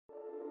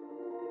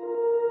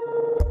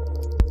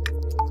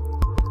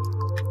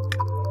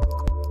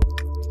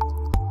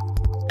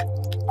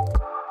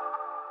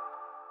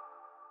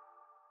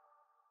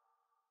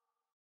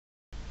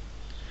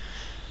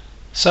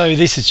So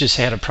this is just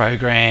how to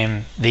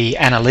program the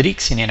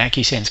analytics in an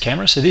Acusense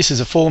camera. So this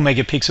is a 4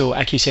 megapixel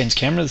Acusense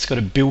camera that's got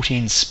a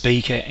built-in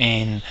speaker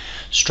and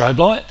strobe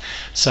light.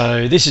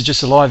 So this is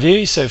just a live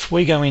view. So if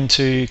we go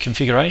into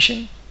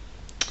configuration,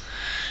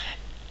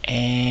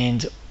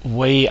 and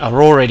we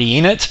are already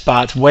in it,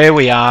 but where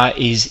we are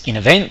is in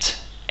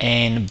event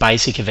and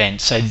basic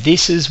event. So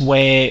this is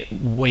where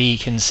we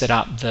can set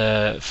up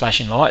the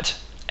flashing light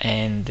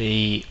and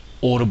the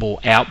audible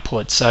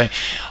output. So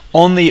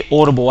on the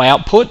audible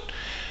output,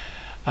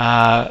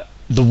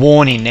 the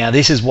warning, now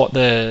this is what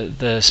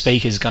the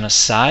speaker is going to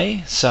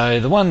say.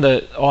 So the one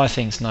that I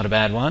think is not a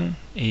bad one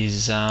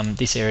is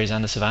this area is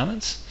under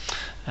surveillance.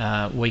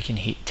 We can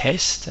hit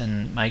test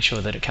and make sure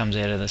that it comes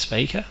out of the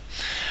speaker.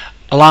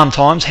 Alarm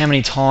times, how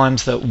many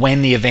times that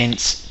when the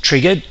event's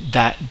triggered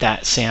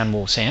that sound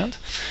will sound.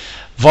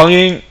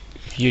 Volume,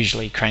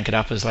 usually crank it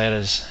up as loud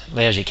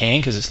as you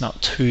can because it's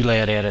not too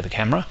loud out of the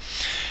camera.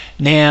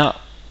 Now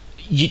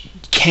you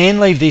can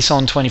leave this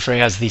on 24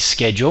 hours, this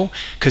schedule,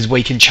 because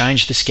we can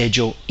change the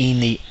schedule in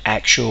the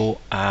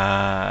actual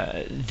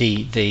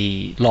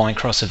the line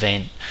cross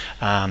event,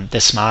 the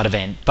smart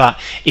event. But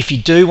if you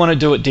do want to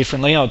do it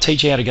differently, I'll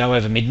teach you how to go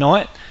over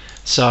midnight.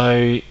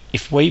 So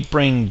if we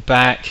bring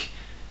back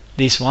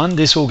this one,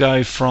 this will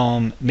go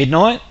from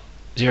midnight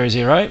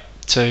 00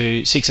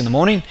 to 6 in the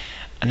morning,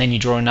 and then you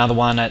draw another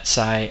one at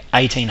say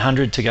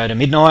 1800 to go to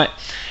midnight,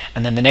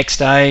 and then the next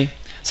day.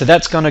 So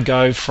that's going to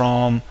go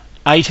from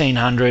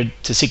 1800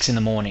 to 6 in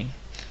the morning.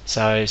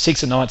 So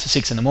 6 at night to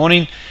 6 in the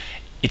morning.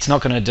 It's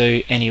not going to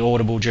do any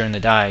audible during the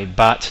day,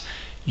 but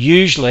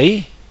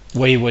usually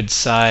we would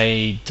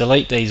say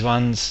delete these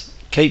ones,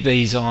 keep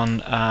these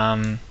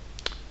on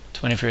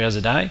 24 hours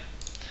a day.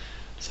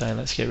 So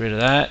let's get rid of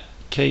that,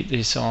 keep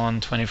this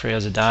on 24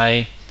 hours a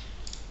day,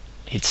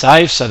 hit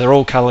save. So they're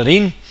all coloured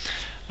in.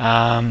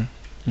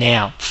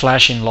 Now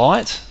flashing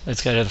light,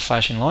 let's go to the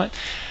flashing light.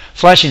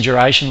 Flashing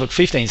duration, look,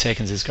 15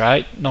 seconds is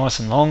great, nice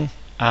and long.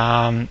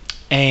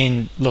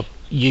 And look,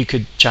 you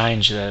could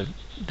change the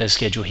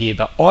schedule here,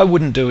 but I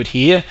wouldn't do it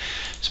here.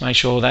 Just make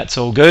sure that's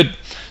all good.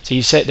 So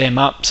you set them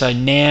up. So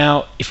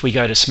now if we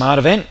go to smart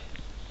event,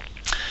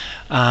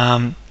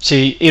 so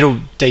it'll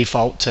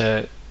default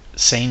to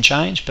scene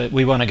change, but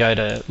we want to go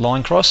to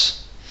line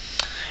cross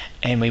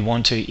and we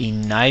want to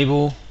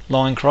enable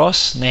line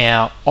cross.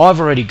 Now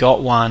I've already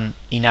got one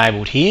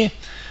enabled here,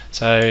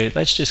 so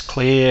let's just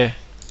clear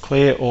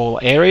all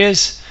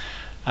areas.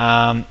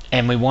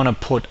 And we want to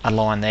put a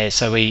line there,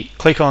 so we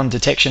click on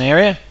detection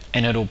area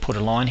and it'll put a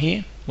line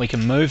here. We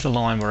can move the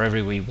line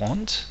wherever we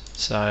want,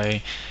 so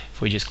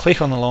if we just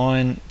click on the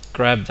line,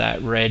 grab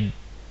that red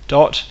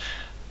dot,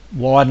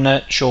 widen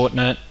it, shorten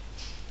it,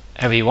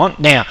 however you want.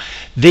 Now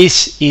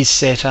this is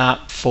set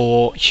up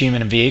for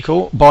human and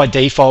vehicle. By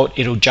default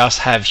it'll just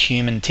have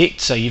human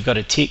ticked, so you've got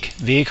to tick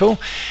vehicle,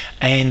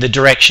 and the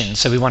direction,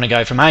 so we want to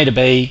go from A to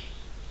B.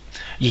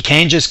 You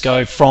can just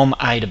go from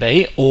A to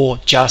B or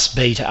just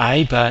B to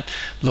A, but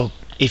look,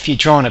 if you're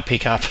trying to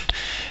pick up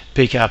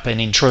an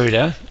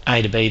intruder,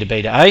 A to B to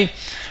B to A.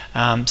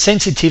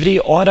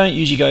 Sensitivity, I don't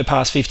usually go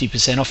past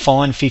 50%. I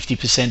find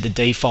 50% the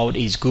default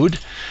is good.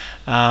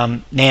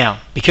 Now,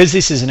 because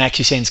this is an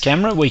Acusense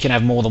camera, we can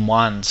have more than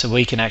one, so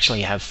we can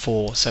actually have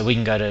 4. So we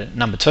can go to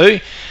number 2.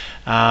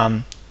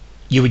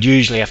 You would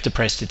usually have to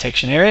press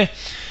detection area,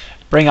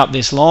 bring up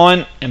this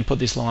line and put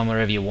this line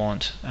wherever you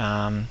want.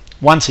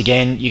 Once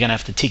again, you're going to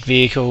have to tick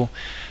vehicle,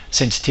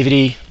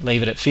 sensitivity,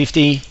 leave it at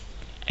 50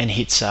 and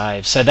hit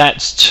save. So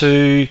that's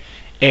 2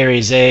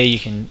 areas there. You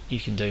can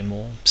do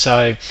more.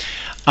 So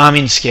I'm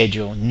in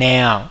schedule.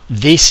 Now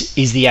this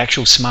is the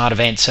actual smart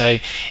event. So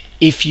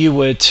if you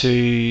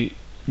wanted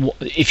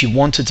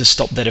to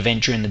stop that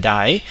event during the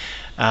day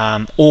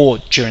or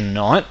during the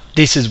night,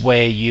 this is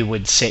where you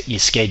would set your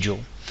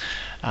schedule,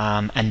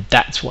 and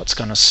that's what's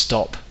going to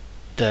stop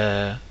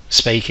the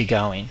speaker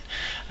going.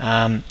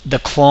 The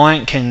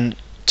client can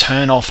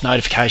turn off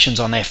notifications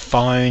on their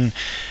phone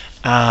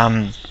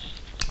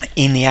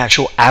in the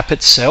actual app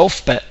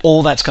itself, but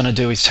all that's going to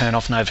do is turn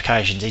off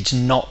notifications. It's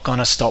not going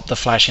to stop the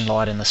flashing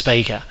light in the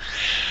speaker.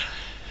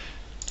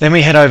 Then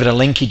we head over to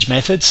linkage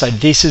method. So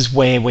this is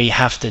where we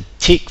have to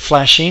tick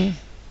flashing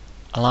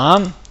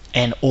alarm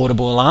and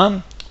audible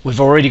alarm.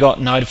 We've already got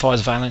notify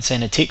surveillance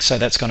center tick, so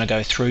that's going to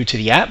go through to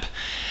the app.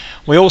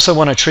 We also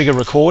want to trigger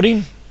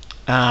recording,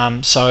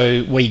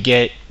 so we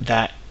get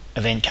that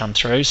event come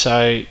through.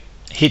 So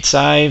hit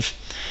save.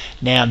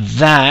 Now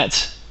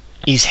that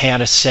is how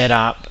to set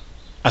up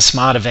a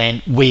smart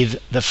event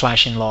with the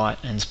flashing light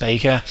and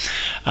speaker.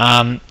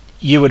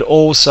 You would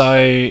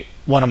also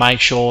want to make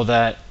sure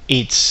that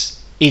it's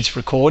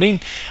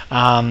recording,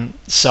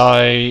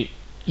 so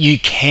you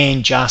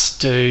can just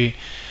do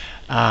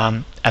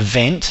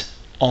event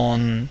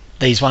on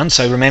these ones.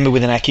 So remember,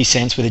 with an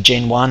Acusense, with a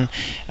Gen 1,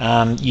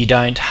 you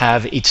don't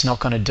have, it's not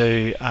going to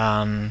do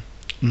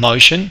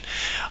motion.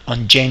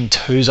 On Gen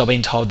 2s I've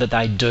been told that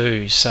they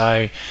do,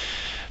 so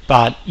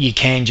but you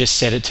can just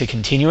set it to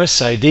continuous.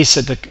 So this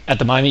at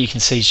the moment you can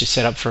see is just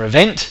set up for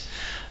event.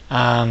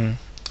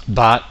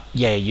 but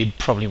yeah, you'd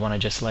probably want to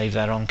just leave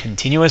that on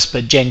continuous.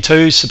 But Gen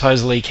 2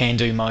 supposedly can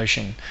do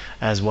motion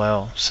as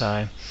well,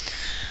 so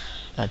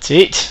that's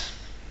it.